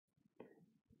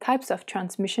types of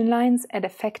transmission lines at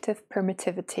effective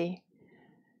permittivity.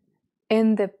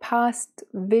 In the past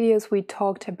videos we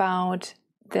talked about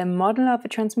the model of a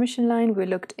transmission line. We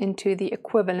looked into the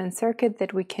equivalent circuit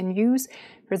that we can use,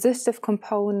 resistive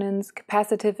components,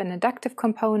 capacitive and inductive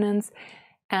components,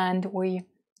 and we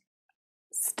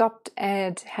stopped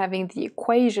at having the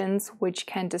equations which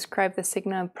can describe the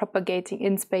signal propagating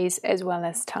in space as well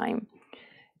as time.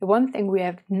 The one thing we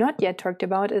have not yet talked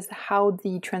about is how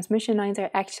the transmission lines are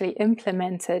actually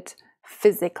implemented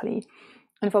physically.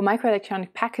 And for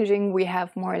microelectronic packaging, we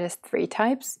have more or less 3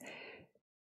 types.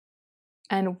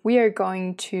 And we are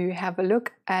going to have a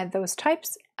look at those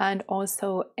types and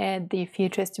also at the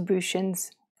field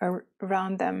distributions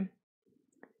around them.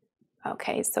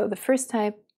 Okay, so the first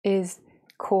type is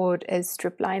called a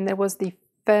stripline. That was the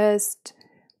first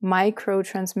micro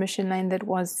transmission line that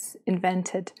was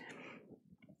invented.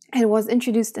 It was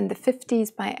introduced in the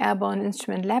 50s by Airborne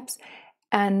Instrument Labs,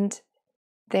 and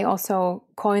they also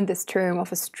coined this term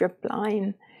of a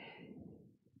stripline.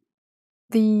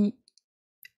 The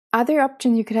other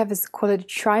option you could have is called a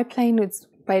triplane. It's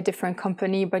by a different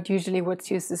company, but usually what's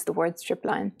used is the word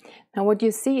stripline. Now what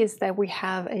you see is that we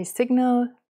have a signal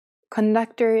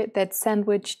conductor that's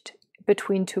sandwiched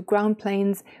between 2 ground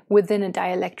planes within a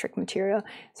dielectric material.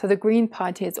 So the green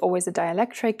part here is always a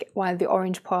dielectric, while the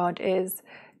orange part is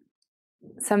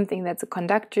something that's a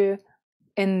conductor.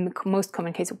 In the most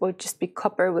common case, it will just be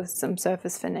copper with some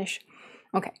surface finish.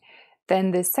 Okay,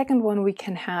 then the second one we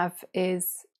can have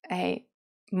is a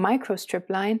microstrip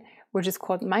line, which is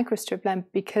called microstrip line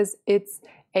because it's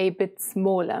a bit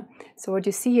smaller. So what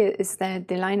you see here is that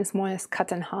the line is more or less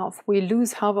cut in half. We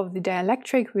lose half of the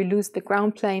dielectric, we lose the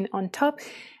ground plane on top,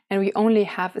 and we only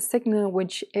have a signal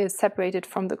which is separated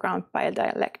from the ground by a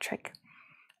dielectric.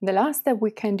 The last step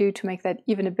we can do to make that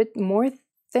even a bit more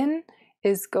thin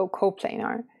is go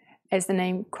coplanar. As the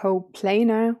name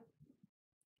coplanar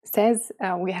says,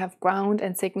 we have ground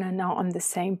and signal now on the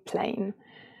same plane.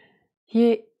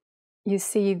 Here you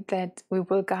see that we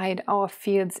will guide our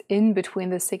fields in between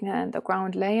the signal and the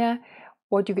ground layer.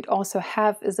 What you could also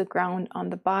have is a ground on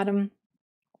the bottom,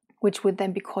 which would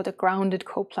then be called a grounded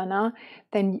coplanar.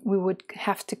 Then we would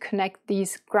have to connect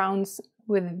these grounds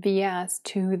with vias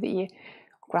to the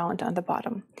ground on the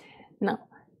bottom. Now,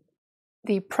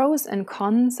 the pros and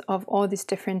cons of all these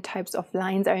different types of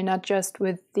lines are not just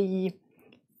with the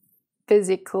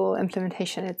physical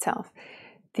implementation itself.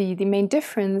 The main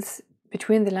difference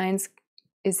between the lines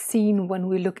is seen when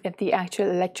we look at the actual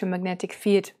electromagnetic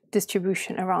field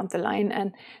distribution around the line,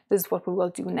 and this is what we will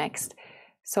do next.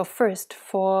 So first,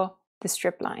 for the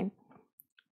strip line.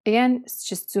 Again, it's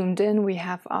just zoomed in. We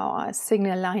have our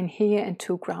signal line here and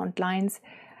 2 ground lines.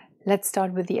 Let's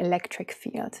start with the electric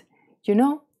field. You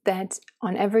know that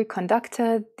on every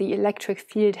conductor, the electric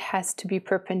field has to be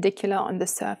perpendicular on the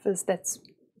surface. That's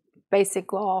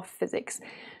basic law of physics.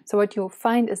 So what you'll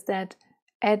find is that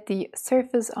at the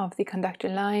surface of the conductor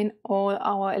line, all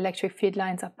our electric field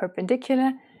lines are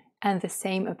perpendicular, and the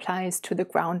same applies to the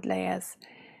ground layers.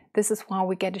 This is why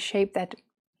we get a shape that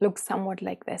looks somewhat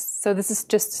like this. So this is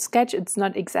just a sketch, it's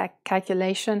not exact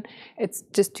calculation, it's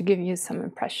just to give you some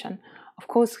impression. Of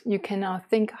course, you can now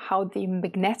think how the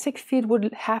magnetic field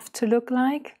would have to look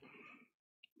like.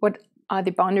 What are the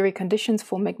boundary conditions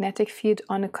for magnetic field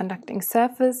on a conducting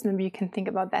surface? Maybe you can think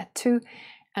about that too.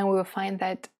 And we will find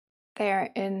that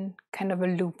they're in kind of a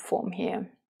loop form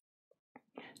here.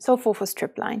 So for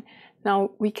stripline.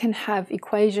 Now we can have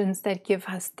equations that give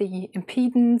us the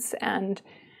impedance and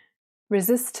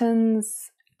resistance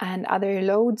and other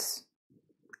loads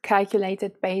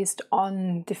calculated based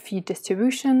on the field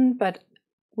distribution, but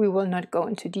we will not go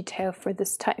into detail for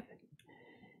this type.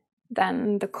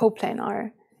 Then the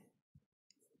coplanar.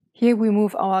 Here we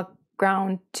move our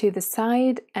ground to the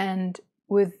side, and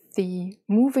with the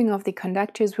moving of the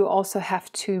conductors, we also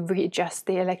have to readjust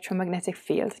the electromagnetic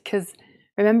field, because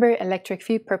remember, electric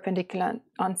field perpendicular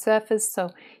on surface,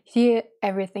 so here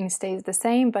everything stays the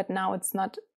same, but now it's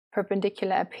not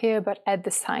perpendicular up here, but at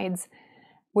the sides,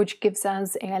 which gives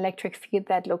us an electric field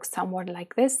that looks somewhat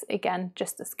like this. Again,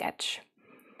 just a sketch.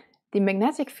 The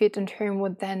magnetic field in turn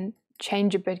would then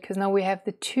change a bit, because now we have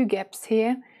the 2 gaps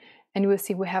here, and you will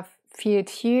see we have field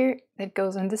here that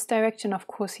goes in this direction. Of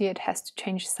course, here it has to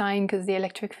change sign because the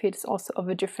electric field is also of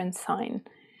a different sign.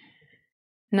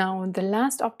 Now, the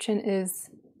last option is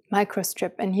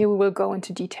microstrip, and here we will go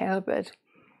into detail a bit.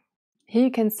 Here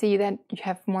you can see that you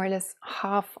have more or less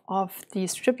half of the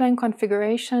stripline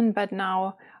configuration, but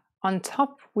now on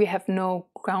top we have no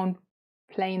ground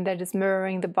plane that is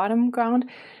mirroring the bottom ground.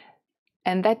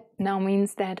 And that now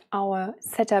means that our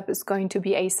setup is going to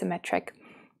be asymmetric.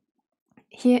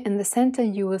 here in the center,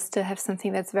 you will still have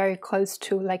something that's very close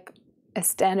to like a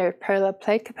standard parallel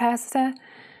plate capacitor.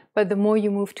 But the more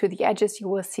you move to the edges, you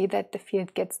will see that the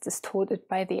field gets distorted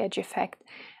by the edge effect.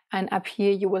 And up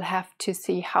here, you will have to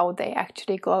see how they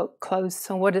actually go close.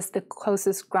 So what is the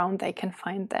closest ground they can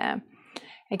find there?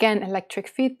 Again, electric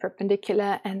field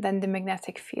perpendicular, and then the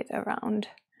magnetic field around.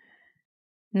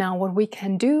 Now, what we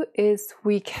can do is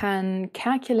we can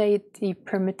calculate the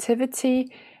permittivity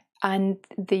and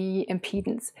the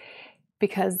impedance,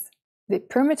 because the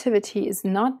permittivity is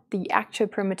not the actual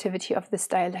permittivity of this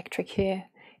dielectric here.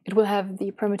 It will have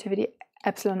the permittivity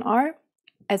epsilon r,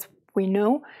 as we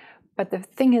know, but the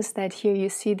thing is that here you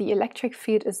see the electric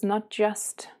field is not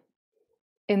just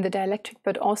in the dielectric,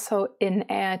 but also in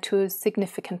air to a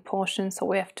significant portion, so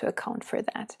we have to account for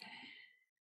that.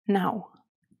 Now,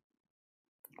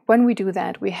 when we do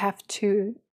that, we have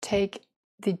to take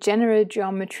the general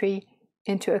geometry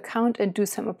into account and do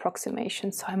some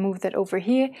approximations. So I move that over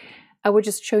here. I will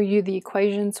just show you the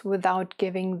equations without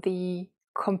giving the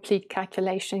complete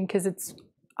calculation because it's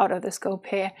out of the scope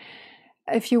here.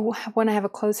 If you want to have a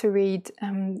closer read,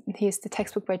 here's the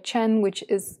textbook by Chen, which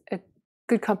is a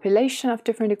good compilation of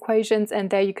different equations, and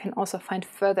there you can also find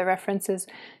further references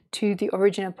to the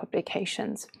original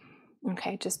publications.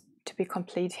 Okay, just to be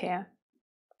complete here.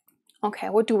 Okay,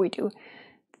 what do we do?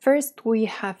 First, we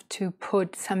have to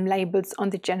put some labels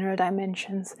on the general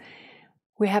dimensions.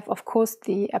 We have, of course,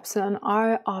 the epsilon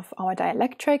r of our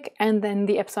dielectric, and then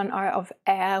the epsilon r of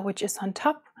air, which is on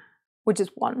top, which is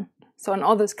 1. So in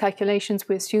all those calculations,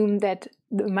 we assume that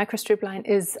the microstrip line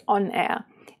is on air.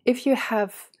 If you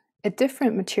have a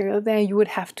different material there, you would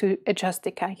have to adjust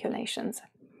the calculations.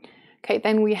 Okay,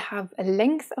 then we have a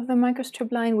length of the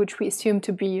microstrip line, which we assume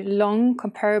to be long,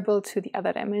 comparable to the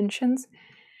other dimensions.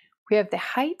 We have the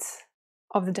height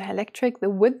of the dielectric, the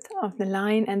width of the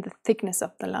line, and the thickness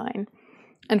of the line.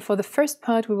 And for the first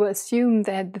part, we will assume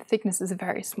that the thickness is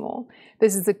very small.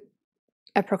 This is an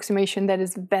approximation that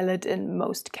is valid in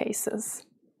most cases.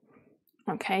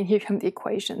 Okay, and here come the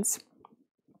equations.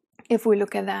 If we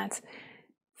look at that,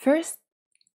 first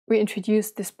we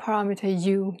introduce this parameter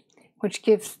u, which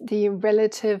gives the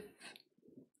relative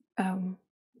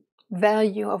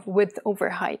value of width over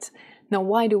height. Now,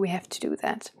 why do we have to do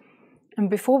that? And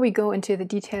before we go into the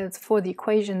details for the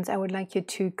equations, I would like you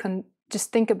to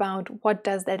just think about what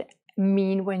does that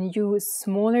mean when u is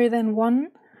smaller than 1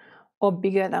 or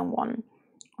bigger than 1.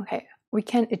 Okay, we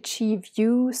can achieve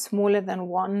u smaller than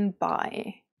 1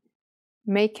 by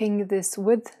making this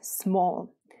width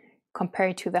small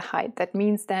compared to the height. That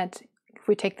means that if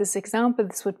we take this example,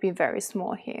 this would be very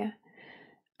small here.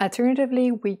 Alternatively,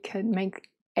 we could make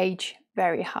h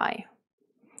very high.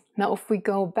 Now, if we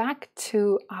go back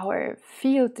to our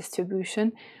field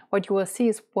distribution, what you will see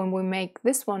is when we make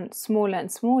this one smaller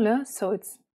and smaller, so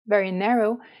it's very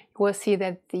narrow, you will see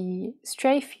that the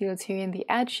stray fields here in the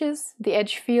edges, the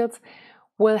edge fields,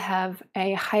 will have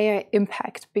a higher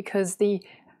impact because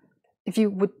if you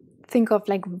would think of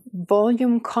like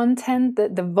volume content,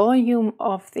 the volume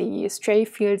of the stray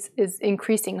fields is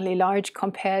increasingly large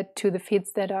compared to the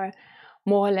fields that are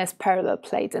more or less parallel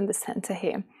plates in the center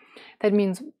here. That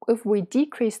means if we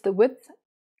decrease the width,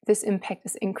 this impact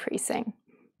is increasing.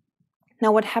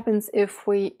 Now, what happens if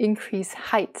we increase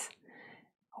height?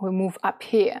 We move up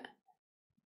here.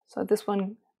 So this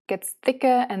one gets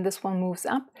thicker and this one moves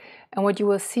up. And what you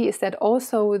will see is that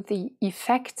also the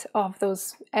effect of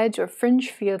those edge or fringe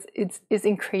fields is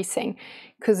increasing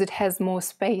because it has more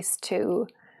space to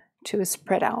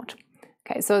spread out.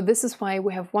 Okay, so this is why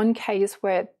we have one case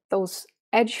where those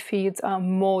edge fields are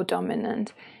more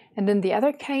dominant. And in the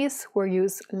other case, where you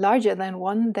use larger than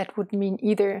 1, that would mean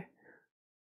either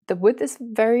the width is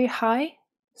very high,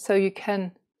 so you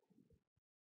can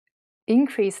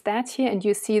increase that here, and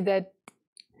you see that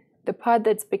the part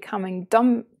that's becoming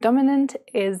dominant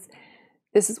is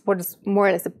what is more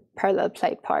or less a parallel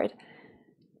plate part.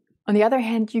 On the other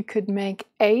hand, you could make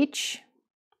h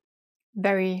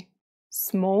very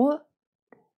small,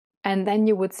 and then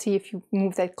you would see if you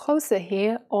move that closer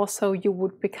here, also you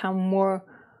would become more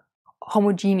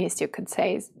homogeneous, you could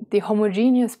say. The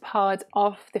homogeneous part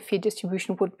of the field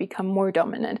distribution would become more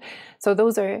dominant. So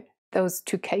those are those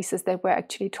two cases that we're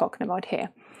actually talking about here.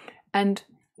 And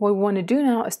what we want to do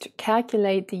now is to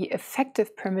calculate the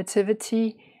effective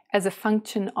permittivity as a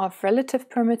function of relative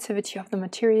permittivity of the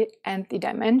material and the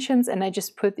dimensions. And I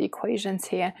just put the equations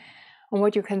here. And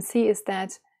what you can see is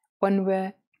that when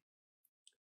we're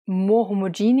more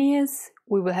homogeneous,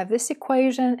 we will have this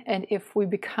equation. And if we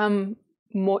become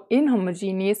more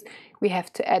inhomogeneous, we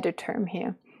have to add a term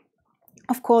here.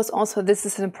 Of course, also this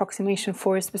is an approximation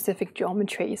for a specific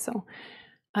geometry. So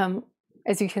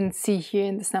as you can see here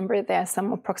in this number, there are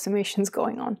some approximations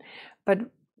going on, but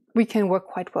we can work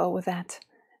quite well with that.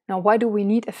 Now, why do we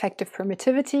need effective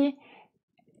permittivity?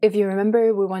 If you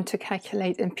remember, we want to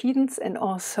calculate impedance and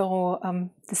also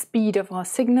the speed of our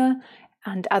signal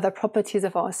and other properties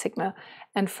of our signal.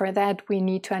 And for that, we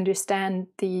need to understand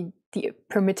the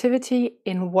permittivity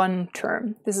in one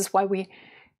term. This is why we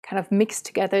kind of mix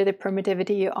together the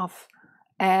permittivity of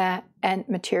air and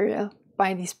material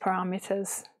by these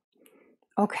parameters.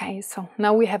 Okay, so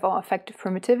now we have our effective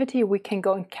permittivity. We can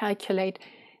go and calculate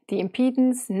the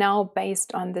impedance now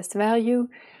based on this value,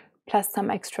 plus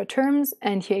some extra terms.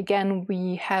 And here again,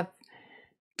 we have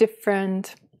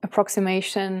different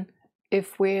approximation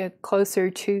if we're closer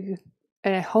to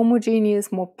a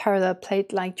homogeneous, more parallel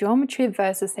plate-like geometry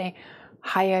versus a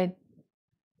higher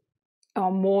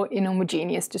or more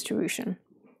inhomogeneous distribution.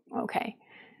 Okay.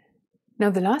 Now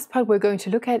the last part we're going to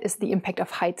look at is the impact of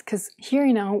height, because here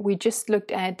now we just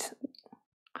looked at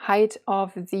height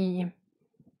of the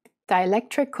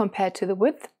dielectric compared to the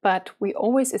width, but we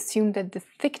always assume that the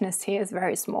thickness here is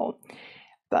very small.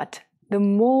 But the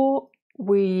more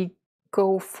we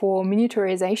go for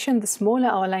miniaturization, the smaller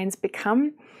our lines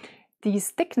become. These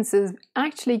thicknesses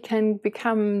actually can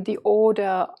become in the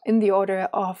order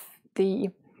of the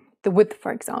width,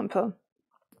 for example.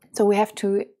 So we have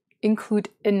to include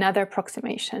another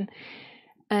approximation.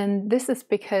 And this is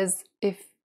because if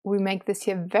we make this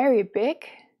here very big,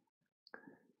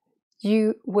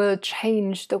 you will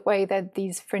change the way that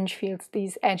these fringe fields,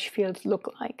 these edge fields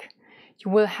look like.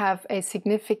 You will have a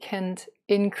significant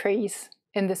increase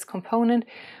in this component,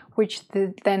 which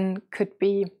then could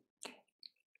be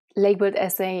labeled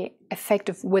as a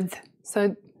effective width.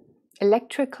 So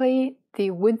electrically,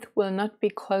 the width will not be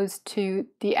close to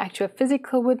the actual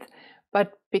physical width,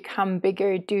 but become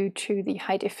bigger due to the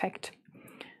height effect.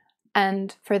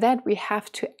 And for that, we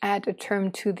have to add a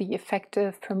term to the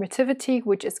effective permittivity,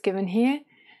 which is given here.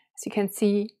 As you can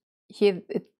see here,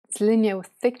 it's linear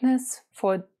with thickness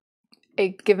for a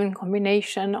given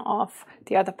combination of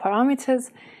the other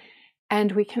parameters.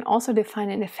 And we can also define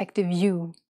an effective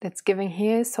U that's given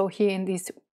here. So here in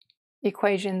these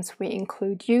equations, we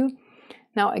include U.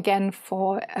 Now again,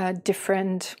 for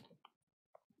different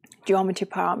geometry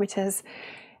parameters.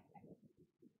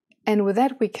 And with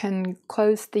that, we can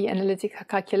close the analytical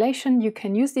calculation. You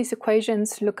can use these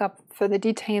equations, look up further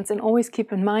details, and always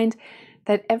keep in mind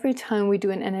that every time we do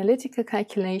an analytical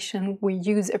calculation, we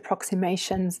use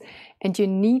approximations, and you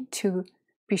need to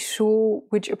be sure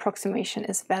which approximation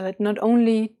is valid, not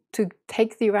only to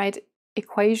take the right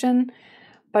equation,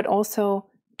 but also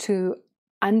to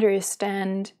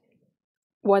understand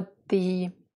what the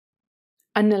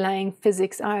underlying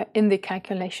physics are in the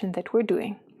calculation that we're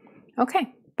doing.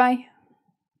 Okay, bye.